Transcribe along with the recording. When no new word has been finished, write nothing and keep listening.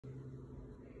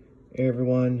Hey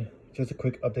everyone, just a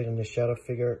quick update on this shadow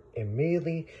figure.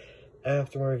 Immediately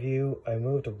after my review, I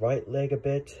moved the right leg a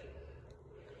bit to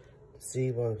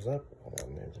see what was up. Hold on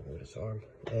a minute, move this arm.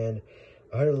 And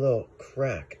I heard a little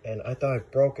crack, and I thought I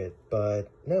broke it,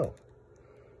 but no.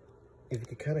 If you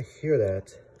could kind of hear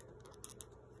that,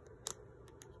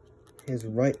 his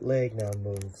right leg now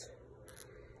moves.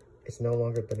 It's no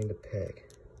longer bending the peg.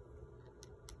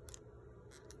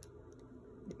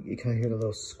 You kind of hear the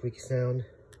little squeaky sound.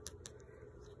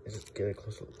 Let's just get it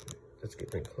closer. Let's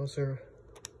bring it closer.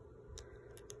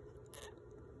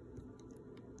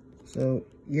 So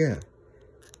yeah.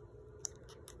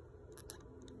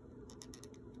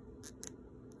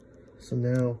 So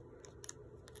now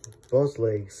both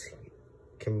legs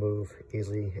can move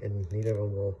easily, and neither of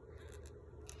them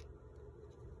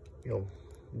will,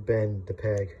 bend the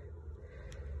peg.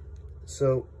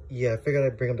 So yeah, I figured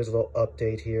I'd bring up this little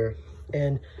update here.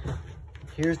 And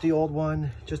here's the old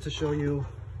one, just to show you.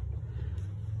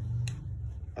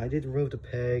 I did remove the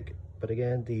peg, but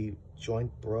again, the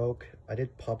joint broke. I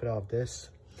did pop it off this,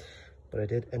 but I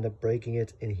did end up breaking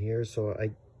it in here. So I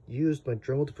used my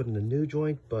Dremel to put in a new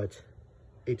joint, but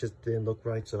it just didn't look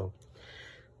right. So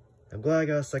I'm glad I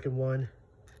got a second one.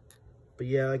 But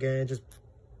yeah, again, just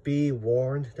be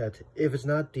warned that if it's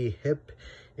not the hip,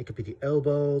 it could be the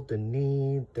elbow, the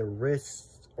knee, the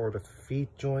wrist, or the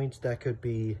feet joints that could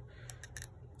be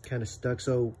kind of stuck.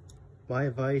 So my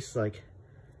advice,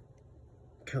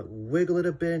 kind of wiggle it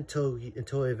a bit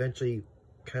until eventually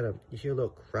you hear a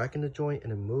little crack in the joint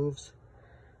and it moves.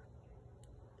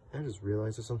 I just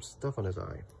realized there's some stuff on his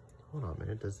eye. Hold on a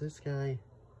minute, does this guy...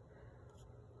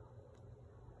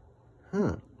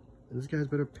 This guy's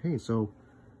better paint. So,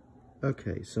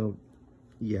 okay, so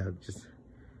yeah, just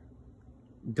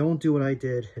don't do what I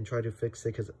did and try to fix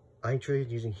it, because I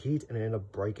tried using heat and it ended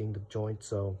up breaking the joint.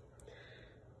 So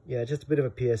yeah, just a bit of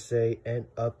a PSA and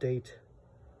update.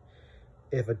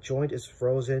 If a joint is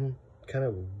frozen, kind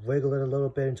of wiggle it a little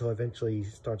bit until it eventually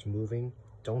starts moving.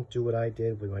 Don't do what I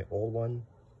did with my old one.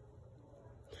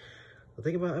 I'm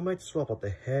thinking about, I might swap out the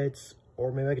heads,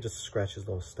 or maybe I could just scratch his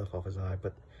little stuff off his eye.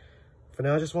 But for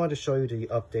now, I just wanted to show you the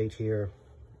update here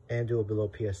and do a little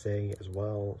PSA as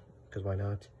well, because why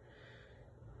not?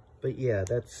 But yeah,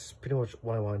 that's pretty much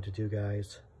what I wanted to do,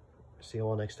 guys. See you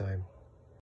all next time.